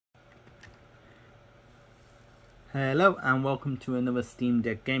Hello and welcome to another Steam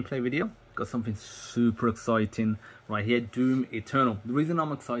Deck gameplay video. Got something super exciting right here, Doom Eternal. The reason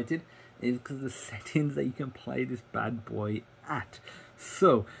I'm excited is because of the settings that you can play this bad boy at.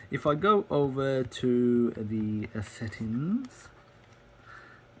 So if I go over to the settings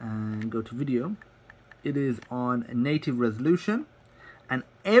and go to video, it is on native resolution and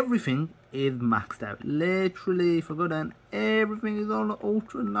everything is maxed out. Literally, if I go down, everything is on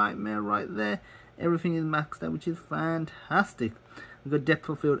ultra nightmare right there. Everything is maxed out, which is fantastic. We've got depth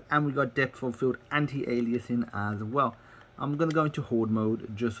of field and we got depth of field anti-aliasing as well. I'm going to go into horde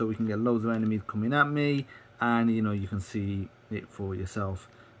mode just so we can get loads of enemies coming at me, and you can see it for yourself.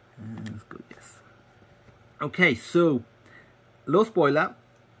 Let's go, yes. Okay, so low spoiler,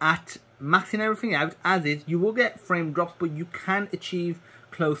 at maxing everything out as is, you will get frame drops, but you can achieve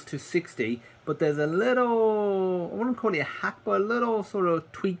close to 60. But there's a little, I wouldn't call it a hack, but a little sort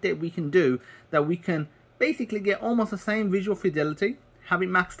of tweak that we can do, that we can basically get almost the same visual fidelity, have it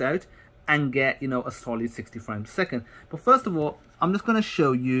maxed out, and get, a solid 60 frames a second. But first of all, I'm just going to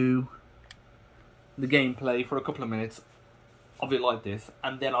show you the gameplay for a couple of minutes of it like this,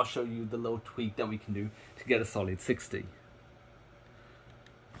 and then I'll show you the little tweak that we can do to get a solid 60.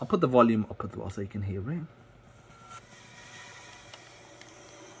 I'll put the volume up as well so you can hear it.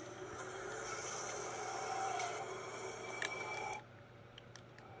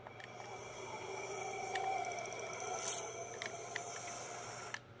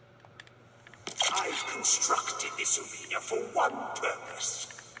 I've constructed this arena for one purpose.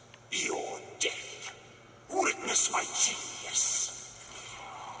 Your death. Witness my genius.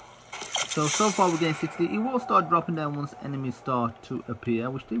 So far we're getting 60. It will start dropping down once enemies start to appear,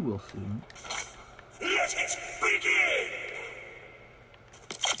 which they will soon. Let it begin!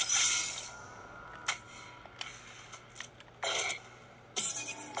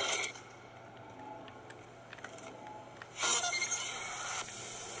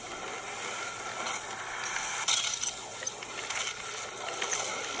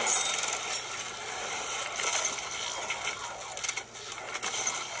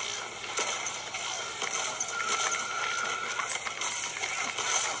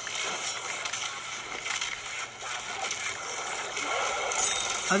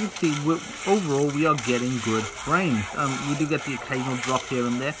 As you can see, overall we are getting good frames. We do get the occasional drop here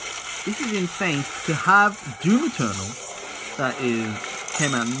and there. This is insane to have Doom Eternal, that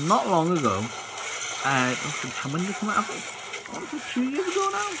came out not long ago. When did it come out? Was it 2 years ago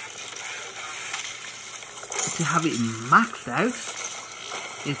now? To have it maxed out,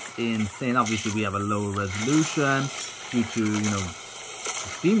 it's insane. Obviously, we have a lower resolution due to the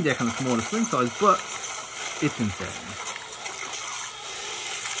Steam Deck and a smaller screen size, but it's insane.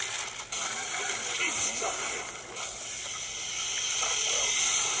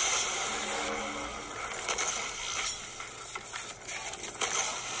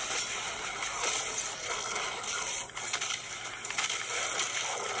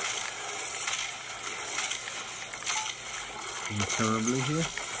 Terribly here.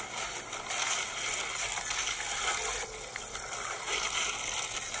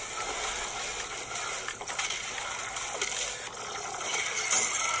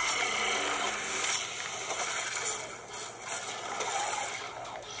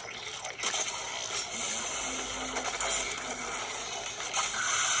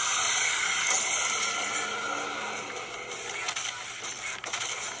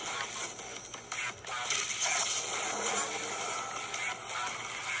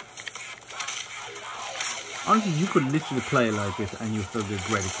 Honestly, you could literally play it like this and you'll still get a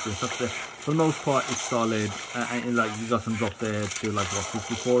great experience. For the most part, it's solid. And like, you got some drop there to like what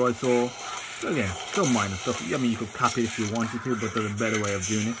 54 I saw. So again, still minor stuff. I mean, you could copy it if you wanted to, but there's a better way of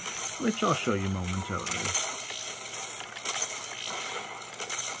doing it, which I'll show you momentarily.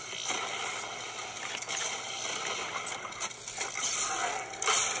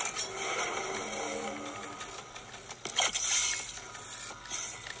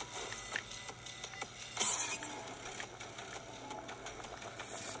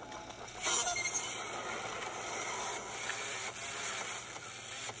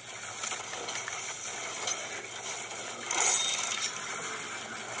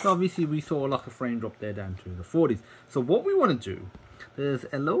 So obviously we saw like a frame drop there down to the 40s. So what we want to do, there's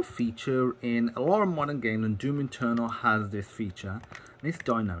a little feature in a lot of modern games, and Doom Eternal has this feature, and it's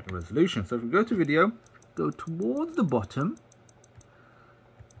dynamic resolution. So if we go to video, go towards the bottom,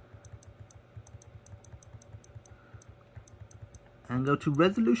 and go to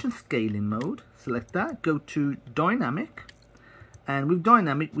resolution scaling mode, select that, go to dynamic, and with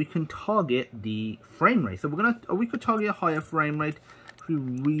dynamic we can target the frame rate. So we could target a higher frame rate.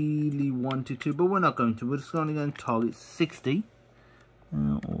 we really wanted to, but we're not going to. We're just only going to target 60.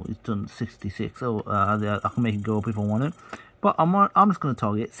 Oh, it's done 66. So I can make it go up if I want it. But I'm just going to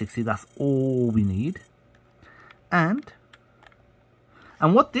target 60. That's all we need. And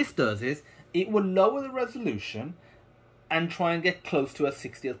what this does is it will lower the resolution and try and get close to as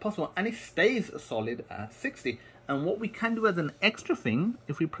 60 as possible. And it stays solid at 60. And what we can do as an extra thing,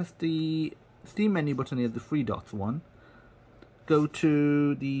 if we press the Steam menu button here, the three dots one, go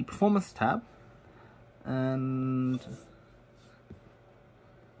to the Performance tab, and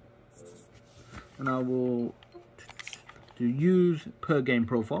I will do Use Per Game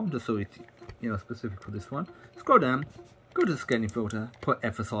Profile, just so it's specific for this one. Scroll down, go to the scaling filter, put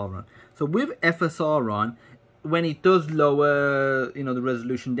FSR on. So with FSR on, when it does lower, the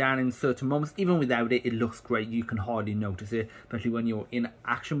resolution down in certain moments, even without it, it looks great. You can hardly notice it, especially when you're in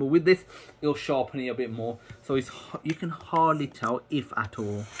action. But with this, it'll sharpen it a bit more, so you can hardly tell, if at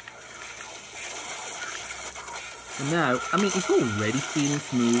all. So now, I mean, it's already feeling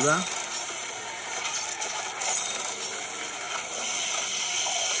smoother.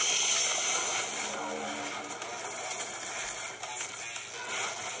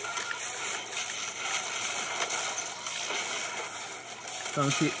 So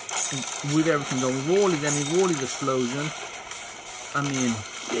see, with everything going, with all these explosions, I mean,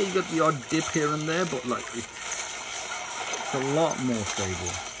 yeah, you got the odd dip here and there, but like it's a lot more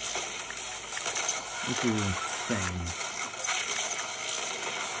stable. This is insane.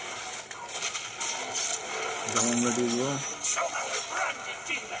 Is that one ready as well?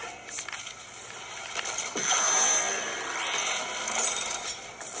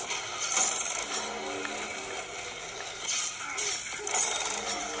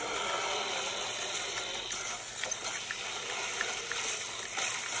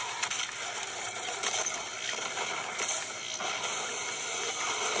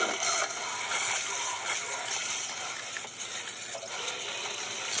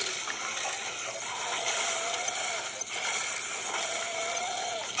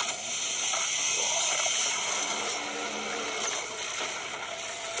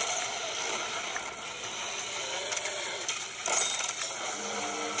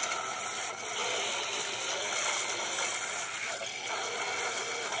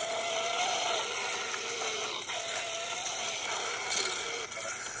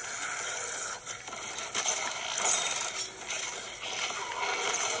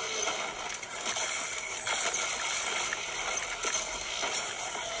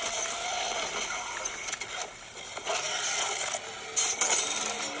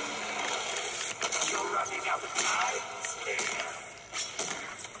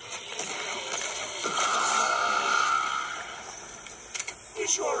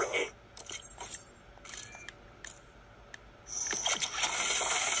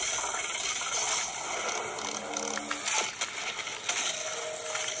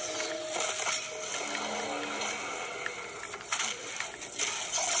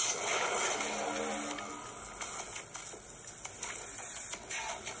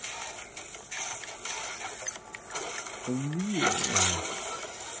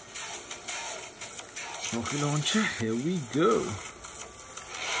 Rocket launcher, here we go.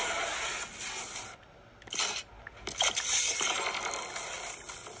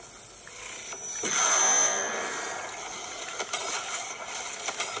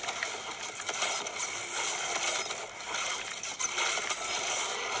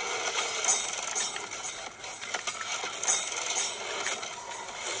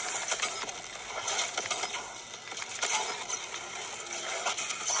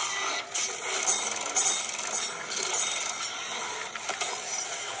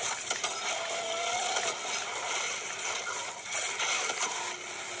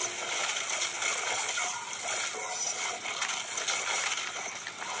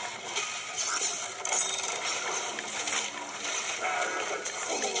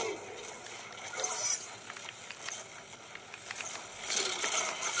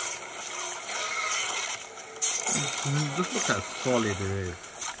 Just look how solid it is.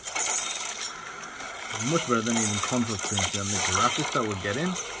 Much better than even console screens and the graphics that we're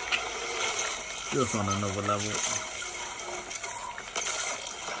getting. Just on another level.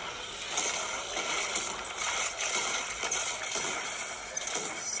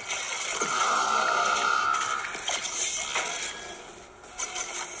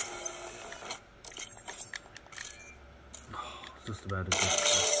 Just about it.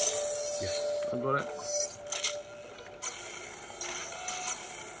 Yes, I got it.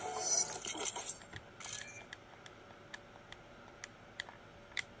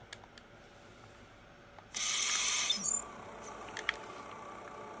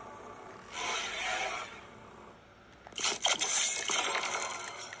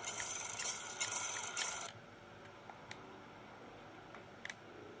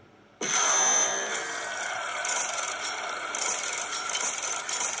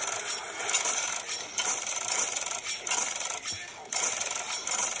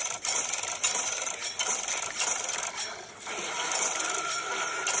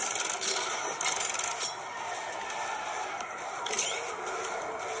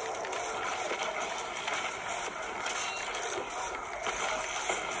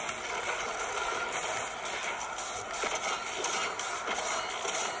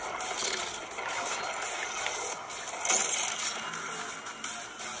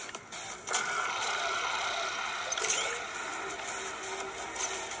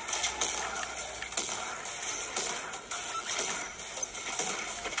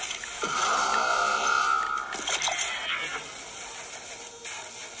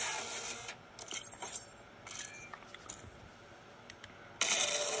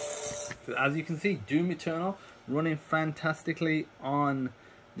 So as you can see, Doom Eternal running fantastically on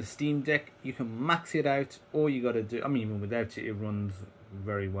the Steam Deck. You can max it out. All you got to do, I mean, even without it, it runs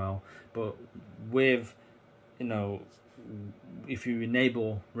very well. But with, you know, if you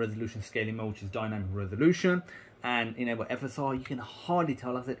enable resolution scaling mode, which is dynamic resolution, and enable FSR, you can hardly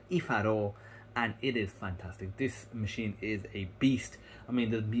tell, I said, if at all, and it is fantastic. This machine is a beast. I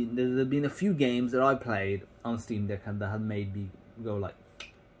mean, there's been a few games that I played on Steam Deck and that have made me go like,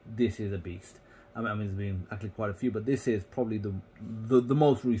 this is a beast. I mean, there's been actually quite a few, but this is probably the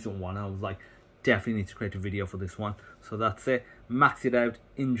most recent one. I was like, definitely need to create a video for this one. So that's it. Max it out.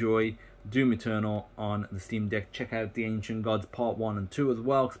 Enjoy Doom Eternal on the Steam Deck. Check out the Ancient Gods Part 1 and 2 as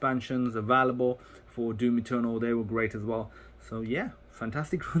well. Expansions available for Doom Eternal. They were great as well. So yeah,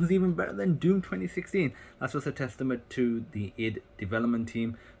 fantastic. Runs even better than Doom 2016. That's just a testament to the id development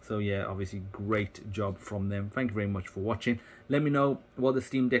team. So yeah, obviously great job from them. Thank you very much for watching. Let me know what the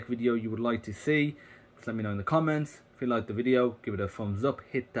Steam Deck video you would like to see. Just let me know in the comments. If you liked the video, give it a thumbs up,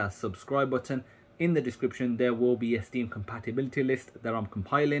 hit that subscribe button. In the description there will be a Steam compatibility list that I'm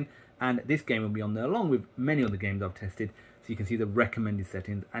compiling, and this game will be on there along with many other games I've tested, so you can see the recommended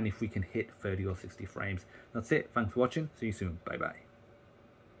settings and if we can hit 30 or 60 frames. That's it. Thanks for watching. See you soon. Bye bye.